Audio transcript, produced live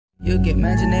You can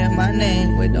mention my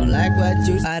name, but don't like what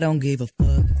you. I don't give a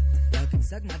fuck. Y'all can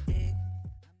suck my dick.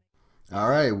 All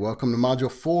right, welcome to Module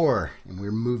 4, and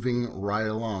we're moving right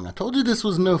along. I told you this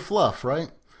was no fluff, right?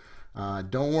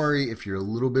 Don't worry if you're a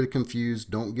little bit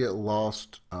confused. Don't get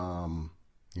lost. Don't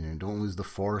lose the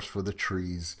forest for the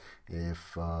trees.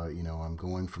 If, I'm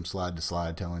going from slide to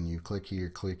slide telling you click here,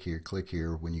 click here, click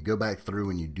here. When you go back through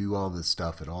and you do all this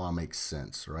stuff, it all makes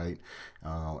sense, right?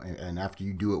 And after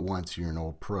you do it once, you're an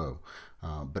old pro.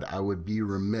 But I would be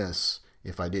remiss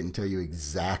if I didn't tell you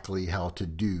exactly how to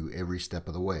do every step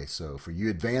of the way. So for you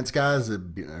advanced guys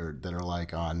that are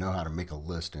like, oh, I know how to make a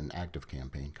list in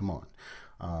ActiveCampaign, come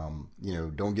on.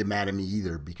 Don't get mad at me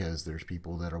either, because there's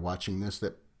people that are watching this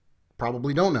that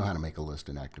probably don't know how to make a list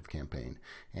in ActiveCampaign.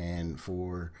 And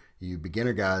for you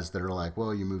beginner guys that are like,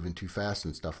 well, you're moving too fast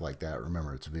and stuff like that,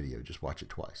 remember, it's a video. Just watch it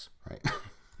twice, right?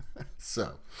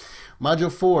 So,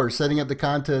 Module 4, setting up the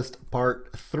contest, Part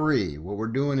 3. What we're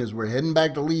doing is we're heading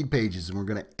back to lead pages, and we're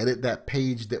going to edit that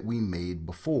page that we made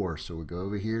before. So we go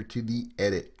over here to the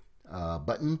Edit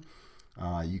button.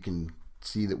 You can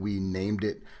see that we named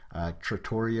it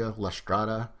Trattoria La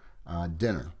Strada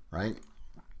Dinner, right?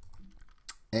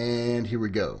 And here we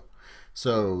go.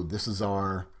 So this is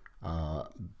our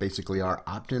basically our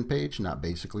opt-in page. Not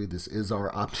basically, this is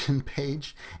our opt-in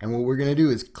page. And what we're going to do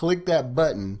is click that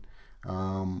button.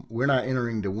 We're not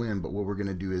entering to win, but what we're going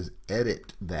to do is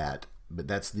edit that. But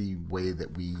that's the way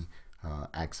that we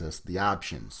access the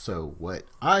options. So what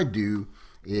I do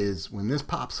is when this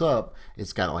pops up,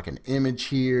 it's got like an image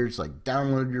here. It's like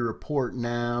download your report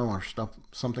now or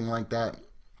something like that.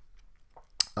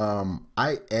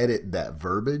 I edit that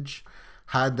verbiage,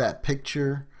 hide that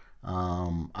picture.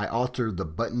 I alter the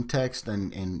button text,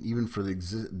 and even for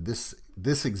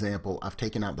this example, I've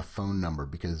taken out the phone number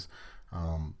because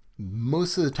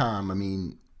most of the time,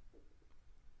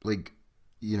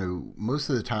 most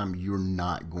of the time you're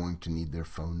not going to need their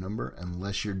phone number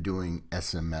unless you're doing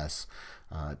SMS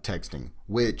texting,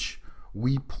 which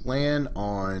we plan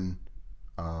on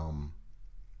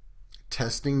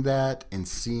testing that and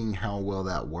seeing how well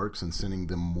that works and sending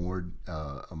them more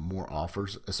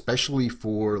offers, especially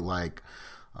for like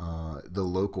the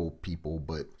local people.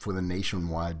 But for the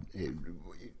nationwide,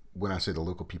 when I say the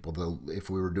local people, if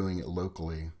we were doing it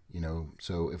locally,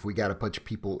 so if we got a bunch of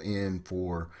people in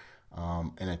for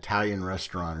an Italian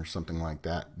restaurant or something like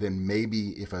that, then maybe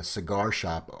if a cigar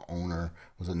shop owner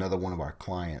was another one of our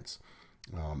clients,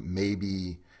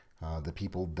 maybe the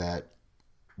people that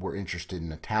were interested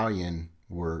in Italian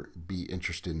be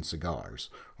interested in cigars.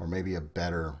 Or maybe a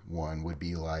better one would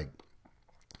be like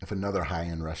if another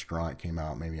high-end restaurant came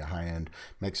out, maybe a high-end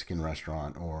Mexican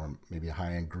restaurant or maybe a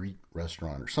high-end Greek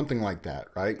restaurant or something like that,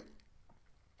 right?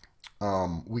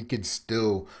 We could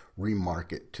still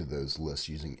remarket to those lists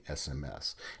using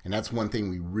SMS. And that's one thing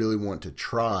we really want to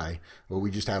try, but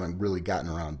we just haven't really gotten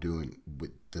around doing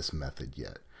with this method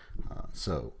yet.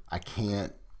 So I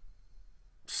can't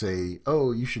say,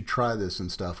 oh, you should try this and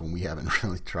stuff, and we haven't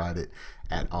really tried it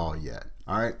at all yet.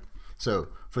 All right. So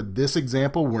for this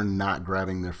example, we're not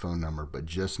grabbing their phone number, but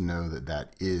just know that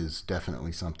that is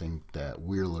definitely something that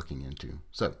we're looking into.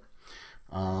 So,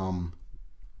 and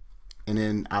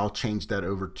then I'll change that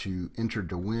over to enter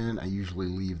to win. I usually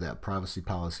leave that privacy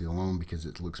policy alone because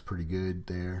it looks pretty good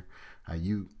there.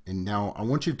 And now I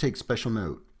want you to take special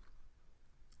note.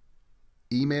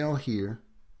 Email here,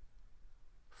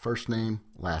 first name,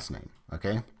 last name,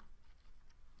 okay?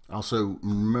 Also,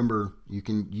 remember, you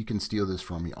can steal this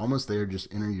from me. Almost there,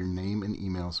 just enter your name and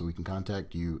email so we can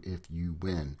contact you if you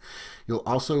win. You'll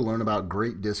also learn about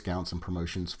great discounts and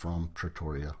promotions from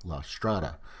Trattoria La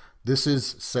Strada. This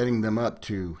is setting them up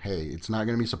to, hey, it's not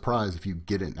going to be surprised if you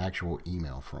get an actual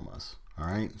email from us, all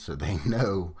right? So they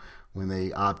know when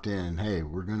they opt in, hey,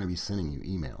 we're going to be sending you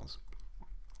emails.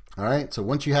 All right, so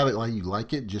once you have it like you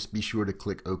like it, just be sure to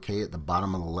click OK at the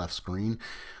bottom of the left screen.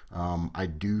 I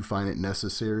do find it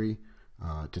necessary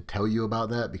to tell you about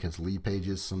that because lead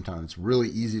pages, sometimes it's really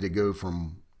easy to go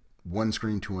from one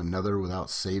screen to another without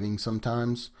saving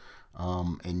sometimes,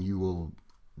 and you will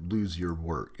lose your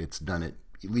work. It's done it.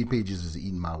 Lead pages has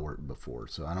eaten my work before,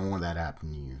 so I don't want that to happen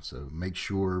to you. So make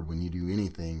sure when you do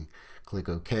anything, click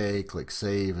OK, click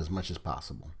Save as much as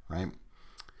possible, right?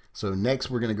 So next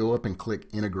we're going to go up and click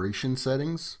Integration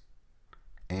Settings,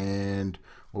 and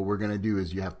what we're going to do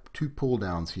is you have two pull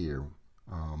downs here.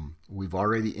 We've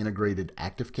already integrated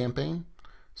ActiveCampaign,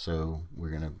 so we're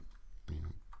going to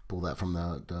pull that from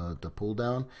the pull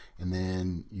down, and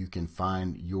then you can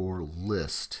find your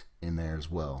list in there as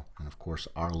well. And of course,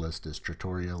 our list is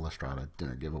Trattoria La Strada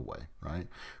dinner giveaway, right?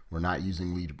 We're not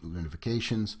using lead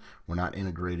notifications. We're not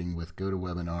integrating with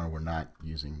GoToWebinar. We're not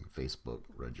using Facebook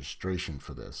registration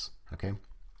for this, okay?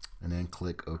 And then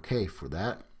click OK for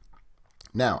that.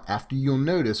 Now, after you'll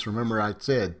notice, remember I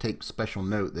said, take special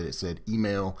note that it said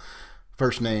email,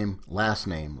 first name, last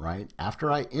name, right? After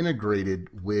I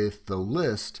integrated with the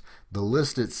list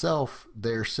itself,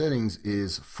 their settings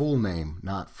is full name,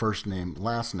 not first name,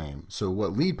 last name. So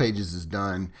what Lead Pages has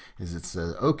done is it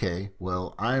says, okay,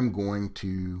 well, I'm going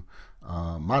to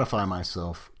modify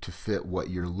myself to fit what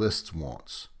your list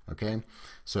wants. Okay,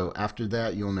 so after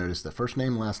that, you'll notice that first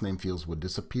name, last name fields will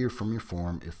disappear from your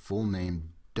form if full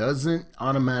name doesn't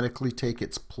automatically take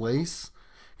its place,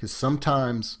 because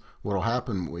sometimes what will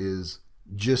happen is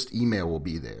just email will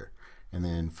be there and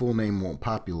then full name won't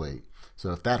populate.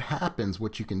 So if that happens,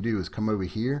 what you can do is come over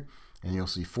here and you'll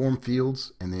see form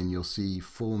fields, and then you'll see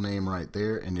full name right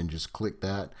there, and then just click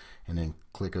that and then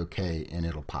click OK, and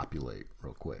it'll populate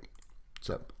real quick.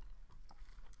 So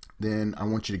then I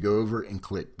want you to go over and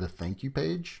click the thank you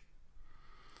page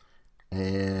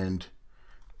and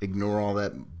ignore all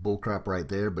that bullcrap right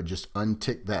there, but just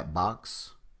untick that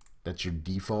box. That's your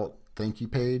default thank you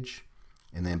page,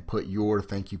 and then put your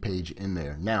thank you page in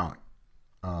there. Now,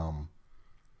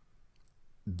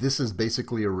 this is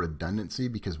basically a redundancy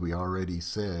because we already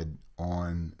said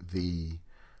on the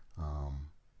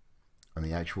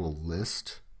actual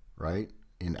list, right?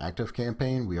 In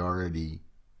ActiveCampaign, we already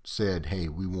said, hey,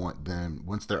 we want them,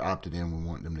 once they're opted in, we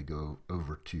want them to go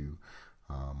over to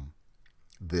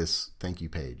this thank you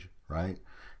page, right?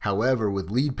 However, with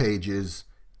Lead Pages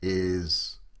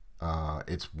is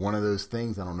it's one of those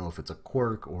things, I don't know if it's a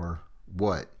quirk or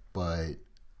what, but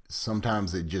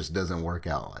sometimes it just doesn't work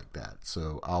out like that.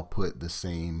 So I'll put the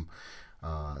same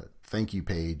thank you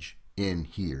page in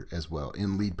here as well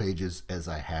in Lead Pages as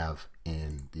I have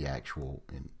in the actual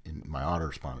in my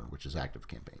autoresponder, which is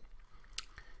ActiveCampaign.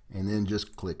 And then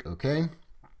just click OK,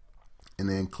 and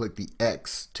then click the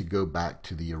X to go back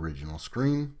to the original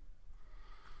screen.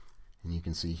 And you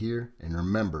can see here, and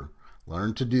remember,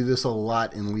 learn to do this a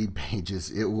lot in Lead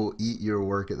Pages. It will eat your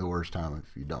work at the worst time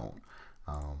if you don't.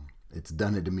 It's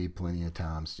done it to me plenty of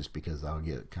times just because I'll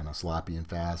get kind of sloppy and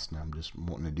fast, and I'm just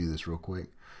wanting to do this real quick.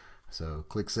 So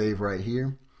click Save right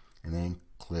here, and then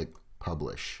click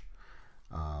Publish.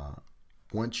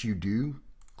 Once you do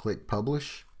click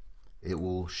Publish, it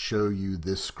will show you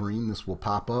this screen. This will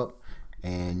pop up,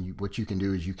 and what you can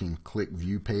do is you can click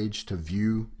View Page to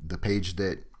view the page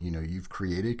that you've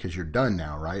created, because you're done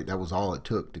now, right? That was all it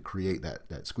took to create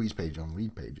that squeeze page on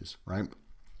Lead Pages, right?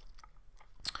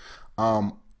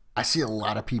 I see a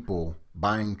lot of people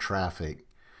buying traffic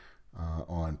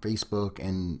on Facebook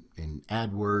and in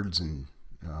AdWords, and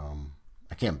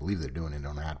I can't believe they're doing it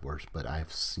on AdWords, but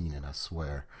I've seen it, I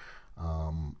swear.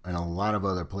 And a lot of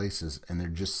other places, and they're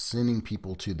just sending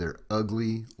people to their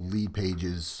ugly Lead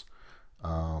Pages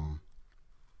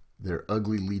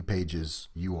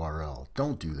URL.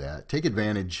 Don't do that. Take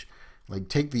advantage, like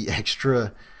take the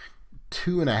extra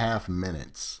 2.5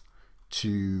 minutes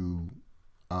to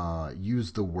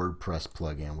use the WordPress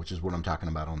plugin, which is what I'm talking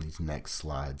about on these next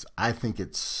slides. I think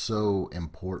it's so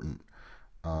important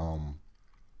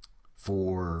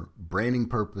for branding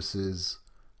purposes,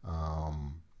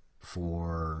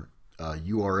 for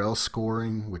URL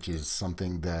scoring, which is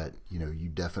something that you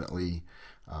definitely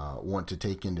want to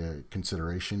take into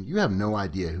consideration. You have no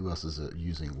idea who else is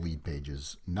using Lead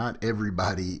Pages. Not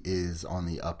everybody is on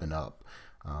the up and up,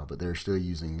 but they're still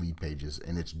using Lead Pages,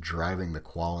 and it's driving the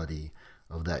quality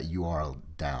of that URL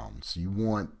down. So you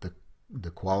want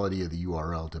the quality of the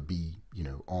URL to be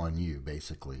on you.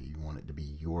 Basically, you want it to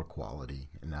be your quality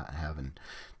and not having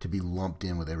to be lumped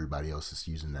in with everybody else that's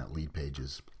using that Lead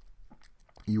Pages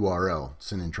URL,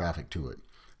 sending traffic to it.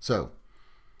 So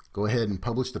go ahead and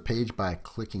publish the page by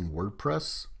clicking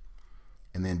WordPress,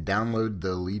 and then download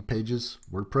the Lead Pages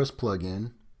WordPress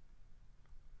plugin,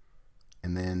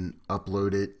 and then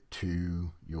upload it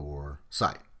to your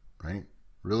site, right?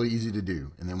 Really easy to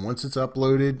do. And then once it's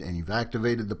uploaded and you've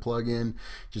activated the plugin,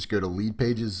 just go to Lead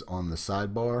Pages on the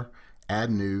sidebar, add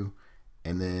new,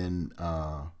 and then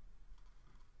I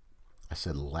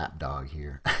said lapdog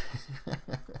here.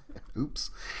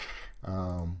 Oops.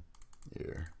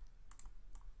 Here.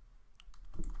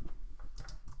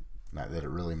 Not that it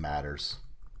really matters.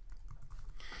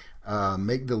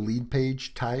 Make the lead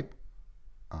page type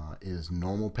is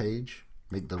normal page.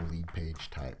 Make the lead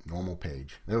page type normal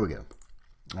page. There we go.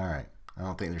 All right. I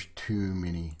don't think there's too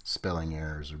many spelling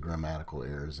errors or grammatical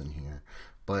errors in here,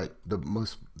 but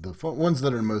ones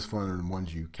that are most fun are the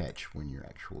ones you catch when you're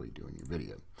actually doing your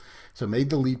video. So made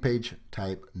the lead page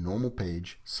type normal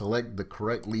page, select the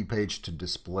correct lead page to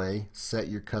display, set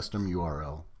your custom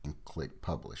URL, and click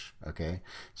publish. Okay,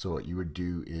 so what you would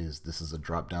do is, this is a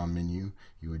drop down menu.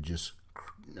 You would just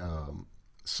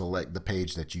select the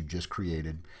page that you just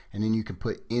created, and then you can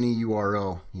put any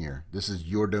URL here. This is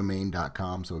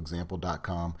yourdomain.com, so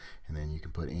example.com, and then you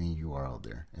can put any URL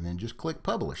there, and then just click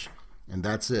publish, and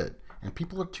that's it. And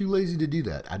people are too lazy to do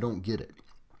that. I don't get it.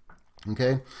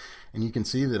 Okay, and you can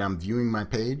see that I'm viewing my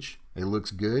page. It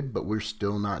looks good, but we're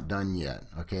still not done yet.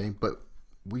 Okay, but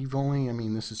we've only, I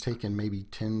mean, this has taken maybe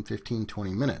 10, 15,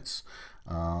 20 minutes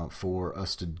for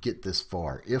us to get this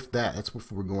far. If that, that's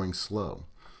if we're going slow.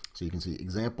 So you can see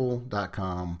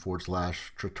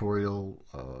example.com/tutorial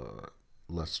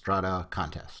Lastrada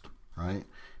contest, right?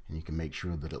 And you can make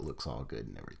sure that it looks all good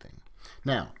and everything.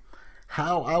 Now,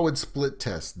 how I would split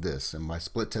test this, and by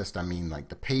split test I mean like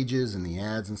the pages and the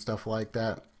ads and stuff like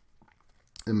that.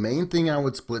 The main thing I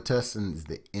would split test is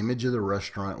the image of the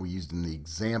restaurant we used in the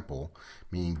example,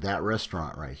 meaning that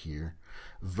restaurant right here,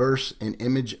 versus an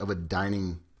image of a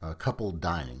couple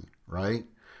dining, right?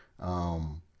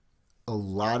 A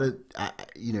lot of, I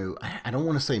don't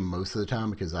want to say most of the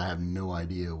time because I have no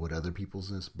idea what other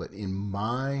people's is, but in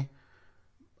my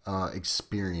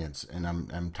experience, and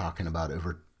I'm talking about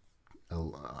over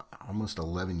almost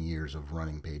 11 years of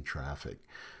running paid traffic,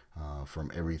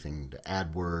 from everything to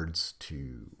AdWords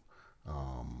to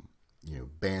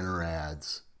banner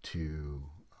ads to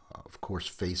of course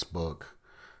Facebook.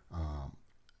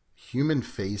 Human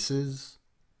faces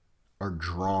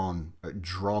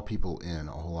draw people in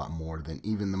a whole lot more than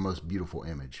even the most beautiful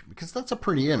image, because that's a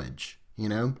pretty image,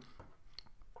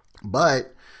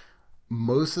 but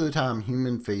most of the time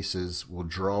human faces will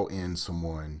draw in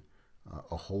someone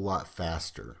a whole lot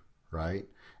faster, right?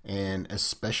 And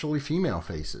especially female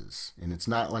faces. And it's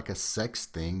not like a sex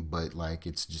thing, but like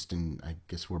it's just I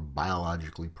guess we're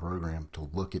biologically programmed to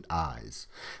look at eyes.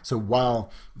 So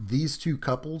while these two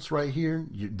couples right here,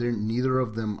 neither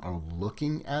of them are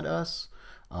looking at us,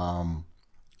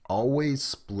 always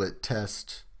split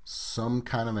test some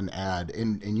kind of an ad,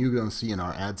 and you're going to see in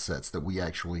our ad sets that we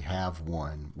actually have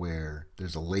one where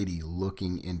there's a lady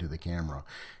looking into the camera,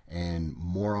 and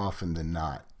more often than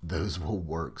not those will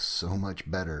work so much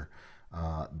better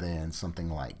than something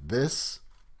like this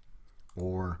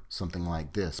or something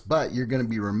like this. But you're going to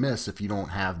be remiss if you don't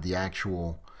have the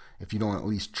actual, if you don't at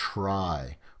least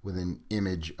try with an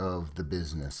image of the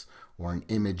business or an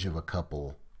image of a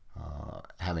couple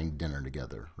having dinner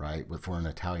together, right? For an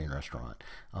Italian restaurant,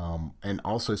 and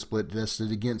also split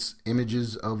tested against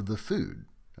images of the food.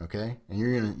 Okay, and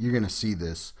you're gonna see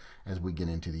this as we get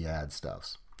into the ad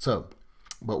stuffs. So,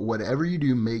 but whatever you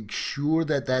do, make sure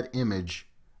that that image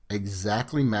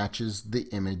exactly matches the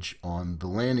image on the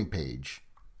landing page.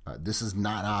 This is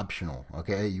not optional.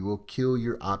 Okay, you will kill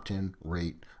your opt-in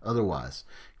rate otherwise.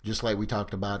 Just like we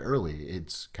talked about earlier,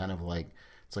 it's kind of like,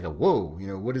 it's like a whoa,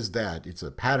 what is that? It's a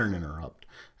pattern interrupt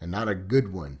and not a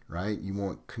good one, right? You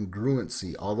want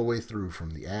congruency all the way through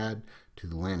from the ad to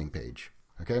the landing page.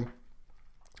 Okay.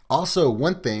 Also,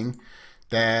 one thing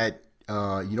that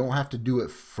you don't have to do it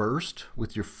first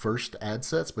with your first ad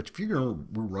sets, but if you're going to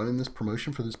be running this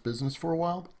promotion for this business for a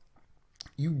while,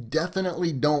 you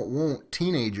definitely don't want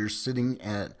teenagers sitting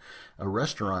at a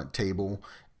restaurant table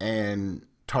and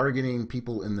targeting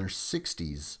people in their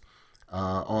 60s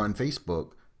on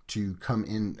Facebook to come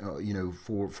in,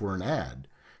 for an ad.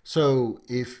 So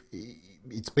if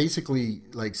it's basically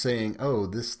like saying, oh,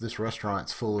 this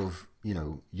restaurant's full of,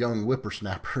 young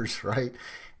whippersnappers, right?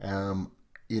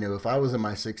 If I was in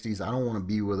my 60s, I don't want to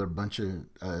be with a bunch of,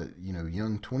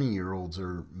 young 20-year-olds,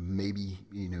 or maybe,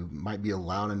 might be a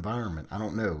loud environment. I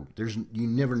don't know. You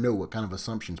never know what kind of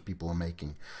assumptions people are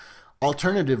making.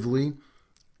 Alternatively,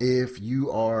 if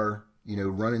you are,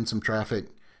 running some traffic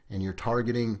and you're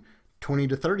targeting 20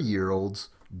 to 30-year-olds,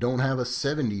 don't have a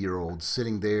 70-year-old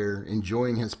sitting there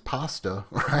enjoying his pasta,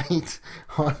 right,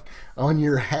 on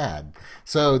your ad.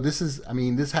 So this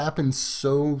happens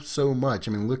so much.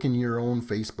 Look in your own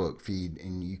Facebook feed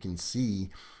and you can see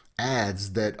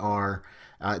ads that are,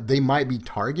 they might be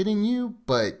targeting you,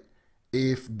 but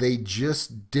if they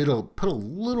just put a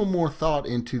little more thought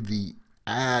into the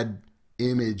ad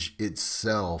image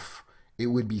itself, it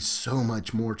would be so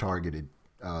much more targeted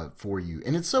for you.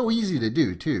 And it's so easy to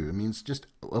do too. It's just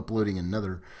uploading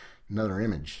another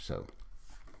image.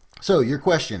 So your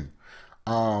question,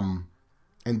 and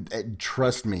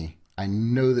trust me, I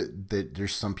know that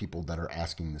there's some people that are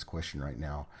asking this question right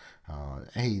now.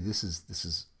 Hey, this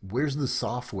is where's the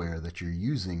software that you're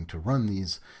using to run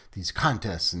these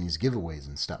contests and these giveaways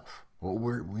and stuff? Well,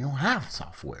 we don't have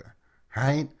software,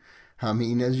 right? I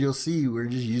mean, as you'll see, we're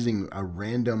just using a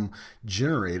random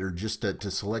generator just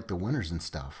to select the winners and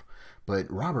stuff.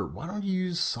 But Robert, why don't you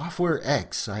use software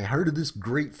X? I heard of this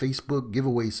great Facebook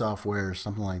giveaway software or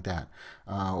something like that.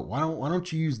 Why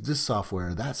don't you use this software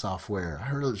or that software? I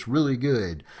heard it's really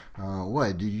good.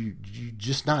 What did you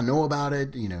just not know about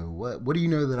it? You know what do you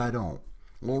know that I don't?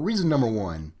 Well, reason number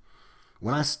one,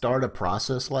 when I start a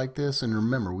process like this, and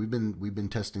remember we've been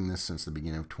testing this since the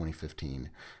beginning of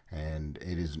 2015, and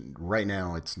it is right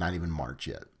now it's not even March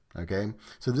yet. Okay,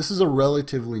 so this is a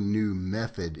relatively new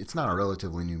method. It's not a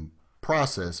relatively new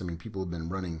process. I mean, people have been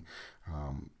running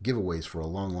giveaways for a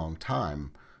long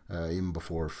time, even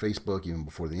before Facebook, even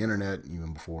before the internet,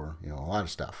 even before a lot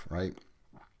of stuff, right?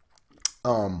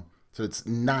 So it's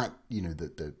not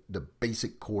the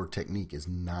basic core technique is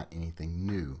not anything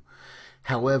new.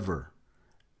 However,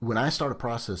 when I start a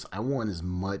process, I want as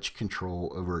much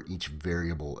control over each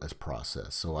variable as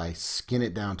process. So I skin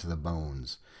it down to the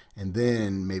bones. And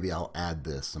then maybe I'll add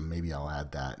this, and maybe I'll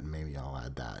add that, and maybe I'll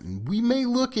add that. And we may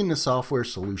look into software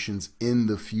solutions in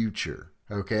the future,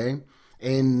 okay?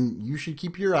 And you should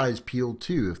keep your eyes peeled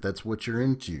too if that's what you're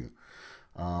into.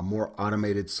 More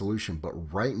automated solution.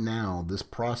 But right now, this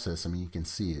process, I mean, you can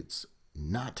see it's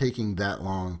not taking that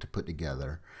long to put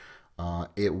together.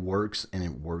 It works, and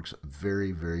it works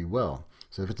very, very well.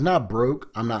 So if it's not broke,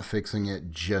 I'm not fixing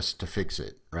it just to fix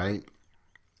it, right?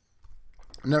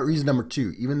 Now, reason number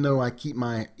two, even though I keep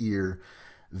my ear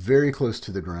very close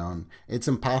to the ground, it's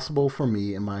impossible for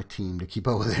me and my team to keep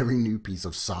up with every new piece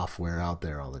of software out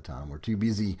there all the time. We're too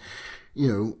busy,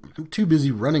 I'm too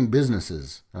busy running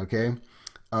businesses, okay?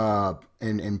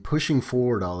 And pushing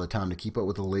forward all the time to keep up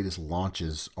with the latest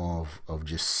launches of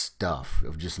just stuff,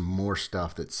 of just more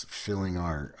stuff that's filling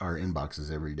our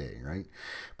inboxes every day, right?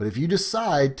 But if you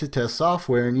decide to test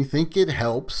software and you think it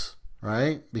helps,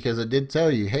 right? Because I did tell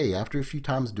you, hey, after a few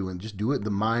times just do it the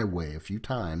my way a few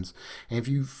times. And if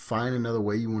you find another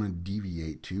way you want to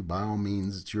deviate to, by all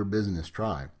means, it's your business.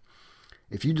 Try.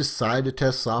 If you decide to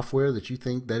test software that you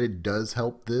think that it does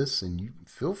help this, and you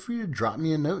feel free to drop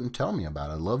me a note and tell me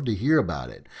about it. I'd love to hear about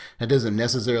it. That doesn't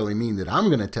necessarily mean that I'm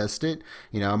going to test it.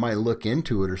 I might look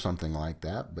into it or something like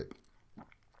that. But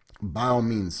by all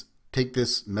means, take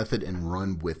this method and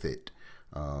run with it.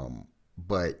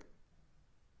 But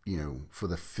for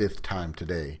the fifth time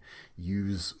today,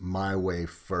 use my way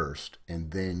first,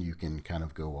 and then you can kind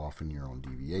of go off in your own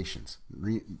deviations.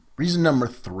 Reason number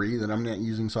three that I'm not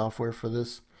using software for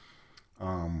this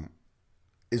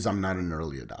is I'm not an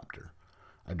early adopter.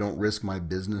 I don't risk my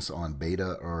business on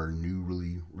beta or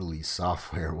newly released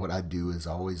software. What I do is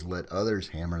always let others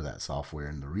hammer that software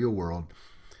in the real world.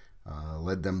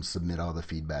 Let them submit all the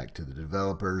feedback to the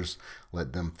developers,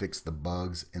 let them fix the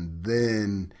bugs, and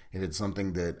then if it's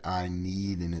something that I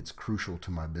need and it's crucial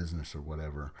to my business or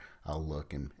whatever, I'll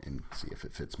look and see if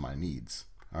it fits my needs.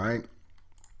 All right.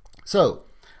 So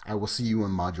I will see you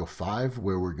in Module 5,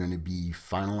 where we're going to be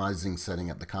finalizing setting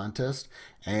up the contest,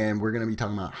 and we're going to be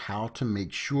talking about how to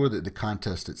make sure that the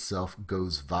contest itself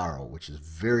goes viral, which is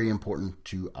very important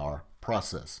to our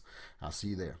process. I'll see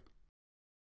you there.